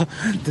газар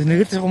л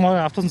нэг л юм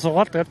автобус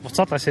суугаад тэгээд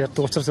буцаад ашаа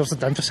ярддаг учраас ерөөсөө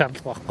дамжих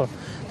шаардлага байхгүй.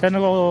 Тэгээ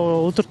нэг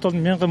өдөрт бол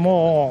 1000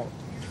 муу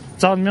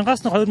за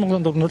 1000-аас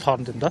 2000 төгрөг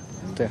хооронд юм да.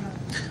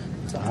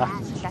 За.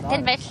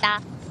 Тэн баярлаа.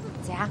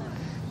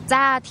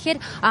 За тэгэхээр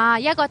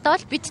яг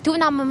одоо л бид Төв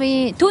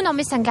номын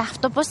сангийн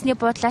автобусны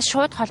буудлаас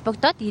шууд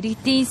холбогдоод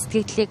иргэдийн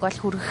сэтгэлдлийг бол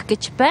хүргэх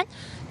гэж байна.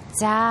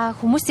 За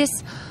хүмүүсээс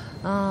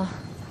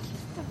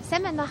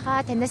сайн байна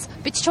хаа танаас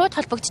бид шууд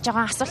холбогдож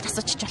байгаа асуулт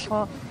асуучих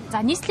болох уу?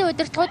 За нийслэлийн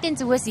удирдлагуудын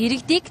зүгээс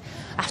иргэдийг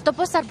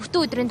автобусаар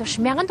бүтэн өдрийн турш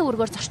 1000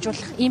 төгрөгөөр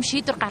зорчуулах ийм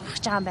шийдвэр гаргах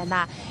гэж байгаа юм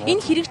байна.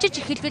 Энэ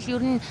хэрэгжиж эхэлвэл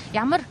ер нь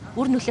ямар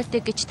үр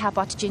нөлөөтэй гэж та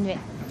бодож байна вэ?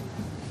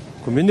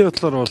 Гэхдээ миний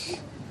бодлоор бол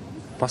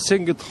бас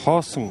ингэж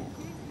хоосон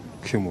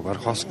гэх юм уу? Гар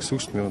хоосон гэсэн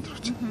үг шүү дээ 1000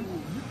 төгрөг чинь.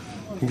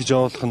 Ингэж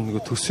явуулах нь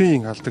нөгөө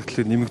төсвийн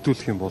алдагдлыг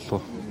нэмэгдүүлэх юм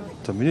болов.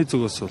 За миний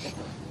зүгээс бол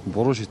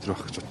буруу шийдвэр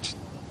байх гэж бодож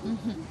байна.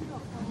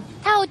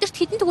 Та өдөрт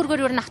хэдэн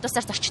төгрөгөөр ер нь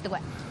автобусаар зорчдог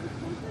вэ?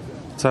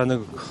 За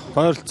нэг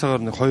ойролцоогоор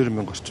нэг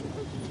 2000 орчим.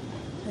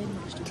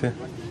 2000 орчим. Тий.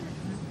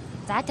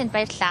 За танд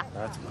баярлалаа.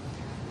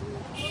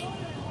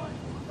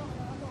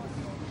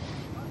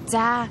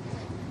 За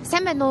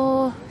сайн байна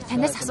уу?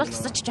 Танаас асуулт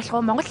асуучих болох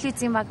уу? Монгол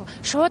телевизийн баг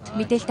шууд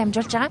мэдээлэл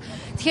дамжуулж байгаа.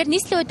 Тэгэхээр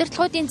нийслэлийн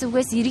удирдлагуудын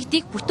зүгээс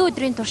иргэдийг бүтэн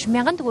өдрийн турш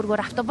 1000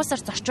 төгрөгөөр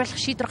автобусаар зорчуулах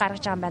шийдвэр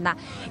гаргаж байгаа юм байна.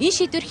 Энэ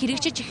шийдвэр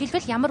хэрэгжиж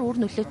эхэлвэл ямар үр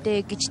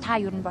нөлөөтэй гэж та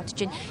ер нь бодож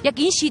байна? Яг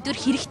энэ шийдвэр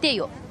хэрэгтэй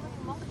юу?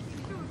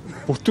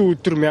 Бүтэн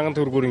өдөр 1000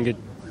 төгрөгөөр ингэж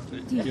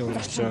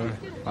явуулж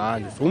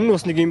байгаа. Өмнө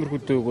бас нэг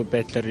иймэрхүү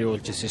байдлаар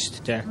явуулж ирсэн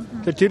шүү дээ.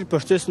 Тэгэхээр тэр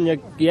процесс нь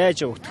яг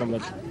яаж явагдах юм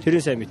бол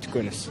тэрийг сайн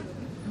мэдэхгүй байна.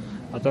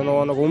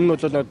 Одоо нэг өмнө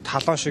бол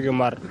талан шиг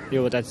юмар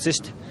явуулаад ирсэн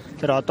шүү дээ.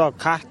 Тэр одоо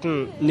карт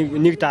нь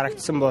нэг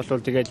дарагдсан бол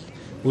тэгэл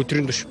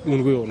өдрийн турш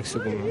үнгүй явна гэсэн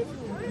үг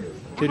юм.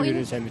 Тэр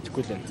юу сайн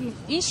мэдэхгүй л байна.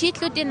 Энэ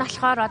шийдлүүдийн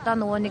болохоор одоо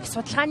нэг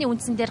судалгааны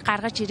үндсэн дээр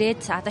гаргаж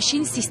ирээд одоо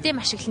шинэ систем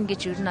ашиглана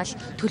гэж ер нь бол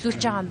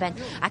төлөвлөж байгаа юм байна.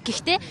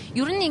 Гэхдээ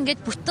ер нь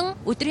ингээд бүтэн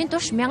өдрийн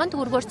турш 1000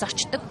 төгрөгөөр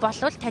зорчдог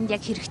болвол танд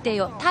яг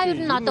хэрэгтэй юу? Та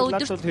ер нь одоо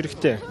өдөрт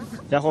хэрэгтэй.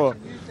 Яг уу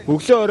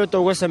өглөө оройд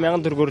угаасаа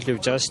 1000 төгрөгөөр л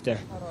явж байгаа шүү дээ.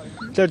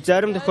 Тэгэхээр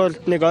зарим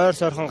тохиолдолд нэг ойр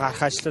сойрхон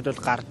гарах ажлууд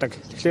бол гардаг.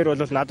 Тэгэхээр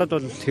бол надад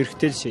бол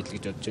хэрэгтэй шийдэл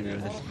гэж бодож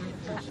байна.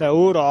 Тэгээ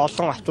өөр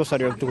олон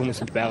автобусаар явдаг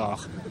хүмүүс л байгаа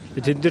бах.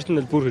 Тэндэрт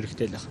нь бүр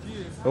хэрэгтэй л байна.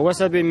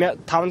 Угаасаа би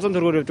 500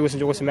 төгрөгөөр явдаг гэсэн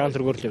чинь угаасаа 1000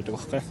 төгрөгөөр л явдаг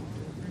байхгүй.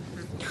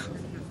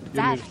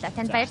 За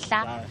танд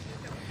баярлалаа.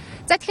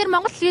 За тэгэхээр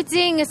Монгол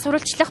телевизийн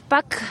сурвалжлах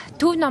баг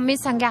Төв номын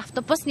сангийн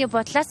автобусны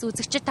буудлаас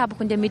үзэгчид та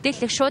бүхэндээ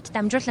мэдээллийг шууд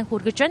дамжуулан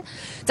хүргэж байна.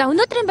 За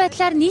өнөөдрийн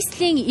байдлаар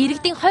нийслэлийн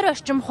иргэдийн 20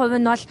 орчим хувь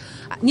нь бол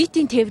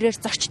нийтийн тээврээр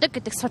зорчдог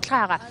гэдэг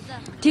судалгаа байгаа.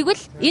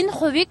 Тэгвэл энэ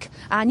хувийг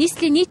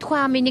нийслэлийн нийт хүн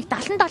амын нэг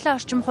 77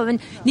 орчим хувь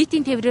нь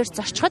нийтийн тээврээр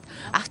зорчход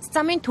авто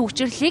замын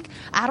төвчрлийг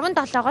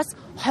 17-оос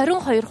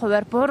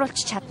 22%-аар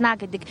бууруулж чадна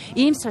гэдэг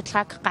ийм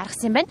судалгааг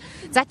гаргасан юм байна.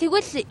 За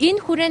тэгвэл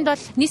энэ хүрээнд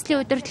бол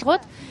нийслэлийн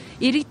удирдлагууд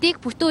иргэдийг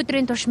бүтэн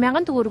өдрийн турш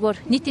 1000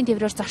 төгрөгөөр нийтийн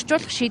тээврээр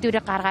зорчуулах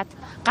шийдвэрийг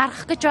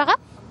гаргах гэж байгаа.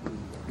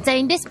 За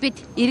эндээс бид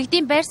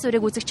иргэдийн байр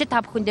суурийг үзэгчид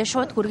та бүхэндээ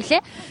шууд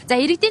хүргэлээ. За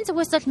иргэдийн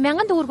зүгээс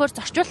бол 1000 төгрөгөөр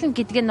зорчуулна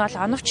гэдэг нь бол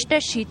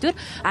оновчтой шийдвэр.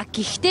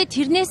 Гэхдээ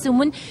тэрнээс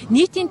өмнө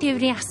нийтийн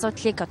тээврийн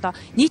асуудлыг одоо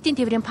нийтийн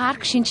тээврийн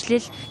парк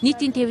шинжилэл,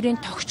 нийтийн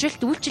тээврийн тогтчлт,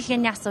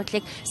 үйлчилгээний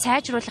асуудлыг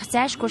сайжруулах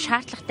зайлшгүй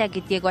шаардлагатай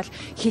гэдгийг бол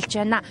хэлж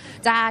байна.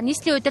 За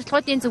нийслэлийн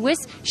удирдлагуудын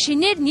зүгээс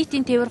шинээр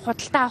нийтийн тээвэр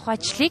худалдаа авах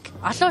ажлыг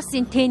олон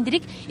улсын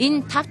тендерийг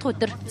энэ 5 дахь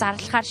өдөр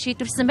зарлахаар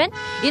шийдвэрсэн байна.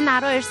 Энэ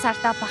 12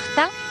 сарда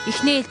багтаан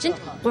эхний ээлжинд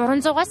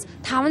 300-аас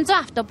 500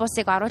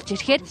 автобусыг оруулж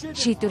ирэхээр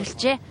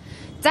шийдвэрлэжээ.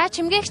 За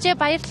чимгээгчээ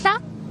баярлалаа.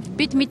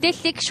 Бид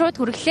мэдээллийг шууд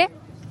хүргэлээ.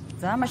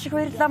 За маш их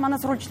баярлалаа. Манай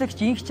сурвалжлагч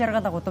инх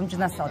жаргал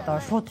гудамжнаас одоо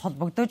шууд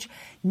холбогдож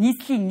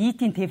нийслэлийн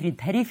нийтийн тээврийн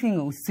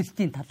тарифын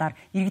өсөлтийн талаар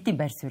иргэдийн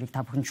байр суурийг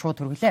та бүхэнд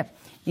шууд хүргэлээ.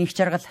 Инх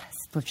жаргал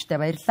сэтгүүлчтэй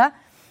баярлалаа.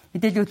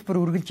 Мэдээллийн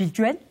хөтөлбөр үргэлжилж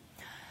байна.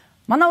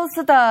 Манай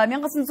улсад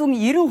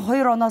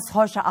 1992 оноос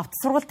хойш авто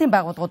сургалтын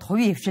байгууллагууд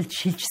хувийн хвшилд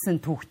шилжсэн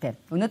түүхтэй.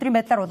 Өнөөдрийн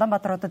байдлаар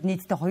Улаанбаатар хотод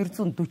нийтдээ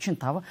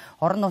 245,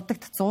 орон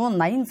нутагт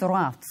 186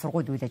 авто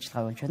сургууль үйл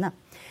ажиллагаа явуулж байна.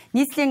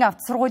 Нийслэлийн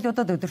авто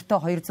сургуулиудад өдөртөө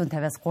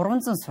 250-аас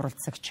 300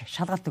 суралцагч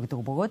шалгалт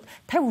өгдөг бөгөөд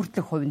 50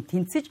 хүртэлх хувь нь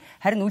тэнцэж,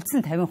 харин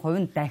үлдсэн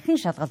 50% нь дахин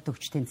шалгалт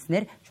өгч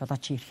тэнцснээр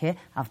жолоочийн эрхээ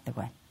авдаг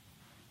байна.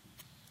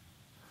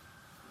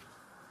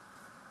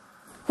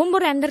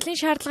 Хүмүүр амьдралын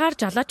шаардлагаар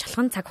жолооч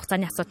шалгах нь цаг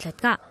хугацааны асуудал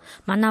байдаг.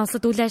 Манай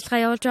улсад үйл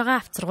ажиллагаа явуулж байгаа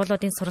авто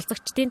сургуулиудын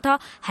суралцагчдын тоо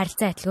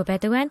харилцаа адилгүй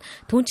байдаг байна.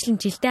 Түүнчлэн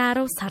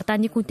жилдээ 10 сардаа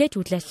нэг хүнтэй ч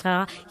үйл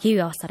ажиллагаа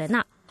хийв яваасаар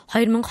байна.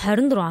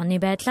 2024 оны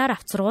байдлаар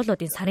авто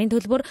сургуулиудын сарын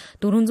төлбөр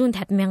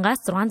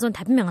 450,000-аас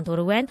 650,000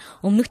 төгрөг байна.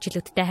 Өмнөх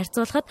жилүүдтэй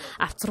харьцуулахад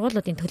авто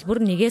сургуулиудын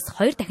төлбөр 1-ээс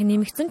 2 дахин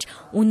нэмэгдсэн ч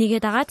үүнийгээ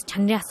дагаад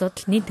чанарын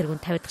асуудал нийт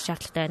тэргүүнд тавигдах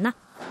шаардлагатай байна.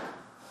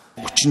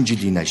 30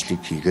 жил энэ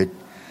ажлыг хийгээд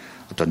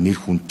одоо нэр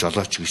хүнд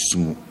жолооч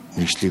гэсэн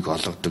мэргэжлийг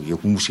олгодог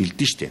хүмүүс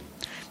хэлдэг шүү дээ.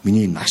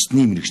 Миний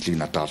насны мэргэжлийг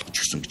надад олгож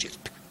өгсөн гэж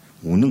ярьдаг.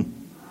 Үнэн.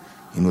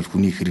 Энэ бол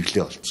хүний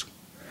хэрэглээ болсон.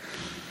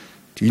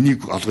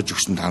 Энийг олгож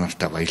өгсөн та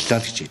нартай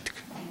баярлалаа гэж ярьдаг.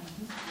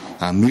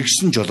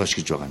 Мэргэжсэн жолооч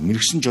гэж байгаа.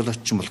 Мэргэжсэн жолооч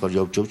ч юм болохоор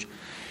явж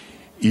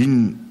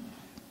энэ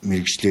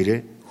мэргэжлэрээ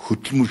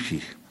хөтөлбөр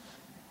хийх,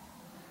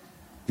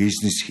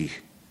 бизнес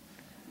хийх,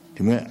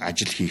 тийм ээ,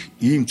 ажил хийх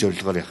ийм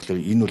зорилгоор явахлаар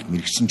энэ бол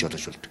мэргэжсэн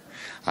жолооч болдог.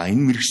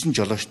 Энэ мэргэжсэн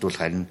жолоочд бол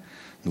харин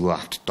нөгөө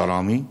авто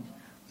дороомын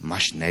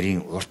маш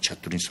нарийн ур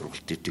чадварын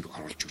сургалтуудыг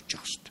оруулж өгч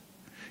байгаа шүү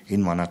дээ.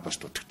 Энэ манайд бас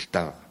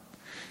дутагдaltaй байна.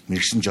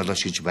 мэрэгсэн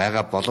жолооч гэж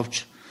байгаа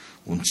боловч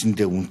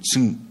үндсэндээ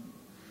үндсэн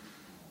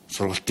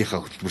сургалтынхаа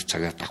хөтөлбөр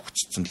цагаар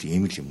давхцсан л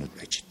ийм л юмнууд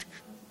байж идэг.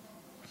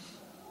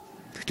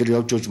 Тэгэхээр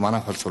явж явж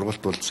манайх бол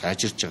сургалт бол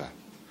сайжирч байгаа.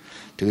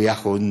 Тэгээ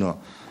яг өнөө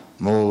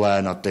муу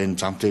байна одоо энэ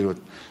зам дээр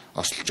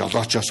осол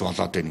жолоочоос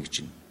болоод байна гэж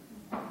байна.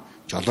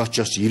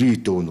 Жолоочоос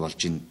 90% нь болж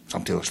энэ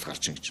зам дээр осол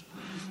гарч ийн гэж.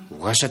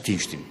 Угаасаа тийм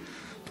шүү дээ.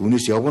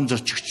 Түүнээс явган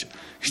зорчигч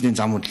хичнээн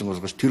зам хөдөлгөөн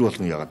болгож тэр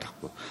болгон яагаад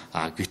авахгүй.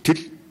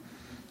 Гэтэл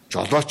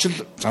жолооч л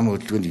зам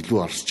хөдөлгөөнд илүү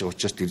орсож байгаа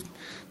учраас тэр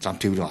зам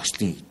тээврийн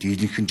ослын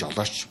дийлэнх нь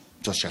жолооч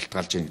зос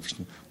шалтгаалж байгаа гэдэг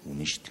чинь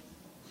үнэн шүү дээ.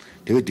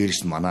 Тэгээд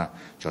дээрэс нь манай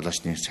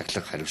жолоочны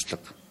сахилга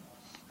хариуцлага,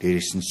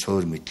 дээрэс нь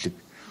суур мэдлэг,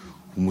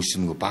 хүмүүс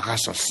нэг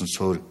багаас олсон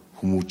суур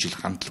хүмүүжил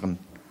хандлага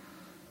нь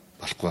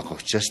болохгүй байгаа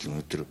учраас л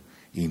өнөөдөр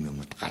ийм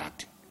юмнууд гараад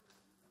байна.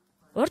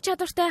 Ур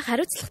чадвартай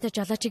хариуцлагатай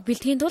жолоочийг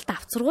бэлтгэхийн тулд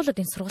авто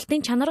сургуулиудын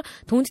сургалтын чанар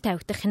түнд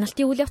тавигдах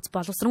хяналтын үйл явц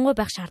боловсронгуй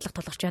байх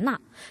шаардлага тулгарч байна.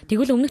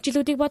 Тэгвэл өмнөх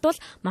жилүүдийг бодвол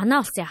манай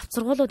улсын авто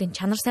сургуулиудын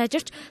чанар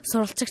сайжирч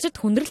сурвалжлагчид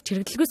хүндрэл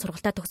чирэгдэлгүй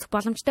сургалтаа төгсөх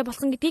боломжтой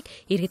болсон гэдгийг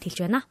иргэд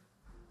хэлж байна.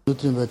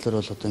 Өнөөдрийн байдлаар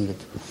бол одоо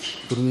ингээд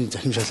хөрмийн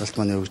захим шалгалт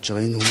маань явагдаж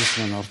байгаа. Энэ хүмүүс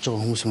маань орж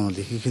байгаа хүмүүс маань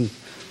бол ихэнх нь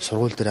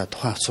сургууль дээр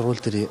тухайн авто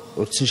сургууль дээр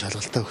урьдчилан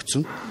шалгалтаа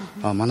өгсөн.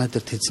 Манай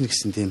дээр тэнцэнэ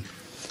гэсэн тийм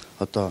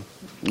одоо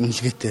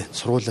үнэлгээтэй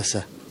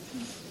сургуулиасаа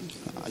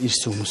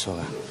ирсэн хүмүүс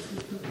байгаа.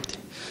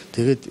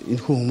 Тэгээд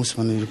энэхүү хүмүүс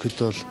маань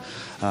ерөнхийдөө бол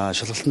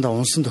шалгалтандаа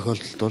унсан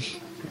тохиолдолд бол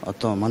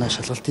одоо манай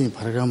шалгалтын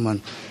програм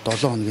маань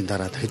 7 хоногийн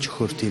дараа дахиж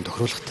өгөхөөр тийм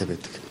тохируулгатай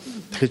байдаг.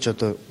 Дахиж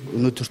одоо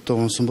өнөөдөртөө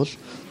унсан бол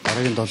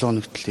дараагийн 7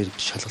 хоногт л ирж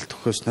шалгалт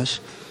өгөхөөс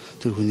нааш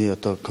тэр хүний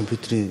одоо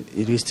компьютерийн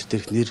регистр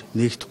дээрх нэр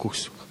нээгдэхгүй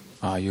гэсэн үг.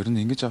 Ер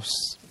нь ингэж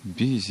авс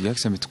би яг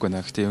сайн мэдэхгүй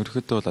байна. Гэхдээ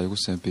ерөнхийдөө бол аягүй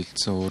сайн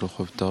бэлдсэн өөрөө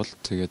хувьдаа бол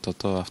тэгээд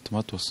одоо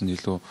автомат болсон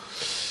илүү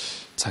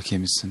цаг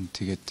хэмсэн.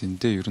 Тэгээд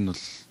эндээ ер нь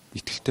бол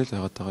итгэлтэй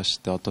л байгаа шүү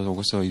дээ. Одоо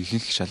угсаа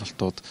ихэнх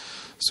шалгалтууд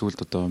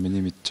сүүлд одоо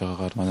миний мэдж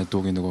байгаагаар манай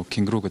дүүгийн нөгөө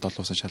кингрүү гэдэг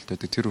олон улсын шалгалт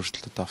байдаг. Тэр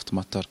хүртэл одоо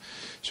автоматар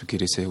шүү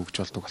гэрээсээ өгч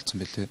болдог болсон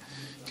байлээ.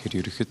 Тэгэхээр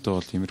ерөнхийдөө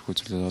бол иймэрхүү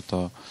зүйлүүд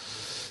одоо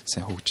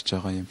сайн хөгжиж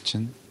байгаа юм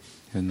чинь.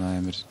 Энэ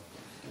амар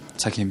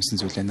цаг хэмсэн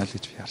зүйл байна л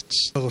гэж би харж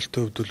байна.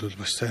 Байгуулалтын хувьд бол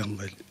маш сайн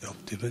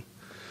явд юм байна.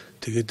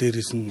 Тэгээд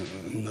дээрэс нь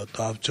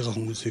одоо авж байгаа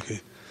хүмүүсийг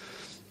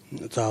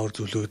заавар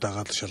зөвлөгөө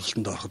дагаад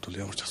шалгалтанд ороход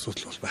бол ямар ч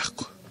асуудал бол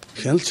байхгүй.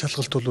 Хяналт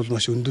шалгалт бол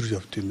маш өндөр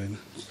явд юм байна.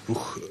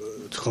 Бүх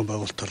зохион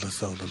байгуулалт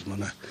талаасаа бол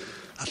манай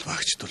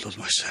албаагчд бол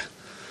маш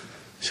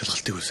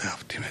шалгалтыг үсээ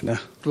авд юм байна.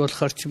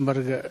 Болохоор ч баг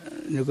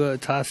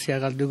нөгөө цаас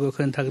ягаал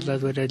нөгөөхөн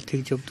таглаад барайл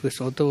тэгж явдаг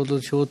гэсэн. Одоо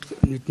бол шууд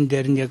нэгэн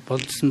дээр нь яг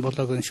болсон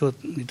болоог нь шууд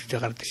мэдж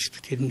гардаг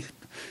шүү дээ. Тэр нь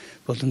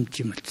боломж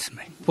юм болсон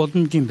байна.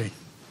 Боломж юм байна.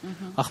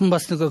 Ахын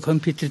бас нөгөө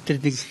компьютер дээр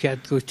нэг их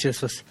яддаг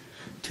учраас бас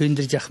түүн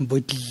дээр жаахан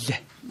бодлоо.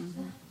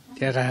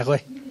 Тэгээ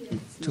гайгүй.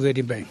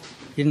 Зүгээр юм байна.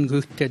 Энэ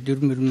хөвгтөд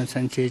 4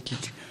 сан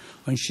чийдэлж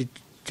уншиж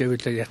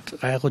явуулаад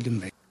гайгүй юм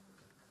байна.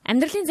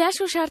 Амьдралын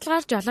зайлшгүй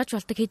шаардлагаар жолооч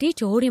болдог хэдий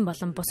ч өөрийн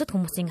болон бусад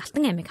хүмүүсийн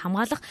алтан амийг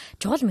хамгаалах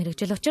чухал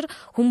мэргэжил учир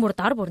хүмүүр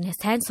дор бүрнээ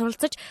сайн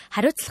суралцаж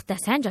хариуцлагатай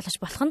сайн жолооч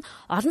болох нь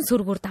олон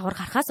сүр бүр давар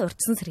гарахаас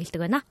урьдчилан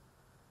сэргийлдэг байна.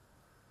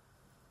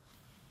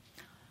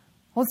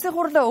 Улсын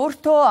хурл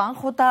өөртөө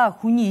анх удаа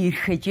хүний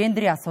эрх,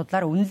 гендрийн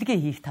асуудлаар үнэлгээ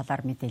хийх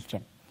талаар мэдээлж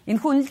байна.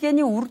 Энэхүү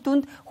үнэлгээний үр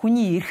дүнд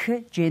хүний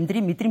эрх,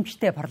 гендрийн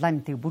мэдрэмжтэй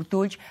парламентыг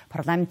бүрдүүлж,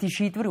 парламентын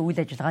шийдвэр үйл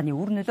ажиллагааны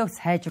үр нөлөөг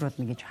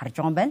сайжруулна гэж харж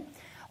байгаа юм байна.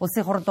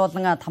 Улсын хурл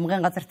болон тамгын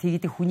газарт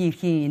хийгдэх хүний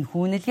эрхийн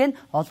энэхүү үнэлгээ нь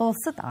олон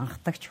улсад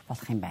анхдагч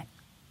болох юм байна.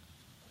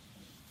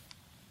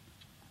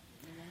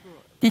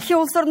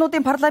 Дэлхийн улс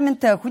орнуудын парламент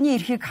хүний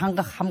эрхийг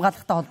хангах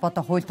хамгаалахтай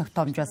холбоотой хууль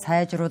тогтоомжоо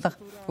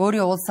сайжруулах,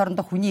 өөрийн улс оронд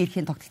хүний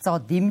эрхийн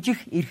тогтолцоогоо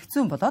дэмжих эрх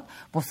зүйн болоод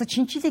бусад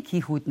шинжилгээг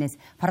хийх үүднээс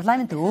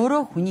парламент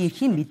өөрөө хүний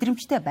эрхийн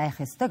мэдрэмжтэй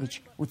байх ёстой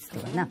гэж үздэг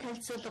байна.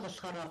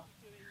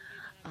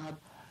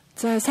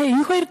 За сая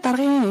энэ хоёр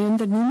даргын юм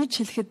дээр нэмж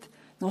хэлэхэд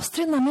улс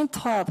төрийн намын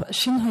тухай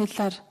шинэ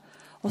хуулиар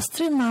улс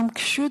төрийн нам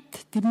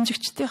гишүүд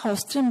дэмжигчдийнхээ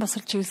улс төрийн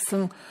босрол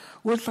чиглэсэн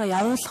үйлдэл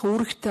явуулах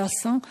үүрэгтэй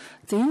болсон.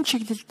 За энэ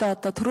чиглэлдээ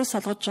одоо төрөөс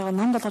олгож байгаа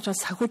нам болгож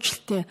байгаа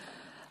санхүүжилтийн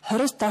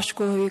 20-с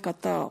доошгүй хувийг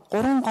одоо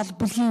 3 гол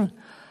бүлгийн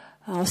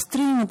улс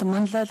төрийн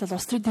манлайлал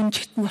улс төрийн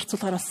дэмжигтэн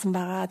орцуулгаар болсон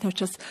байгаа. Тийм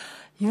учраас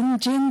ер нь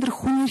гендер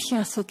хүн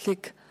эрхийн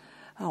асуудлыг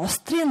улс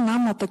төрийн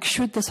нам одоо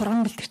гишүүдэд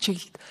сургам бэлтгэх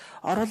чиглэлд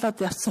оруулаад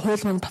явсан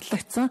хууль маань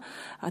батлагдсан.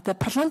 Тэгээ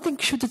парламентын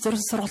гишүүдэд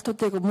зориулсан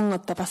сургалтуудыг мөн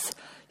одоо бас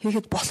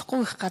хийхэд болохгүй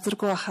их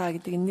газаргүй байхаа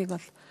гэдэг энийг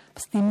бол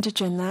бас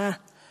дэмжиж байна.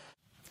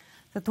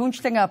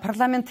 Түүнчлэн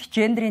парламент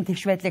гендрийн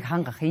тэгш байдлыг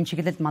хангах, энэ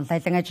чиглэлд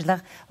манлайлан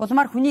ажиллах,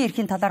 улмаар хүний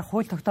эрхийн талаар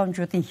хууль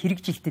тогтоомжуудын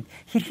хэрэгжилтэд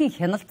хэрхэн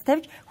хяналт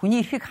тавьж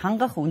хүний эрхийг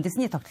хангах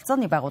үндэсний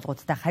тогтолцооны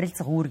байгууллагуудтай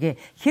харилцах үүргээ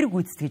хэрэг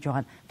гүйцэтгэж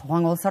байгаа нь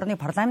тухайн улс орны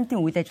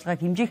парламентын үйл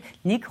ажиллагааг хэмжих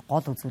нэг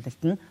гол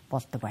үзүүлэлт нь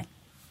болдог байна.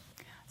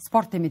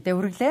 Спортын мэдээ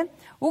үргэлээ.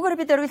 Угаар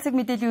бид оргилцэг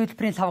мэдээллийн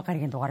хөтөлбөрийн 5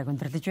 гарагийн дугаарыг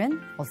өндөрлөж байна.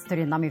 Улс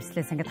төрийн нам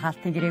эвслээс ангид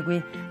хаалтын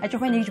гэрээгүй, аж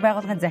ахуйн нэгж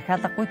байгууллагын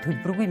захиалгагүй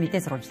төлбөргүй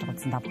мэдээ сурвалжлах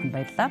утсан та бүхэнд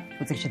баярлалаа.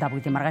 Үзэгчид та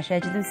бүгдийн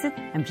маргааш ажил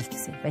үйлсэд амжилт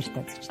хүсье.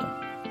 Баяртай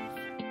үзэгчдээ.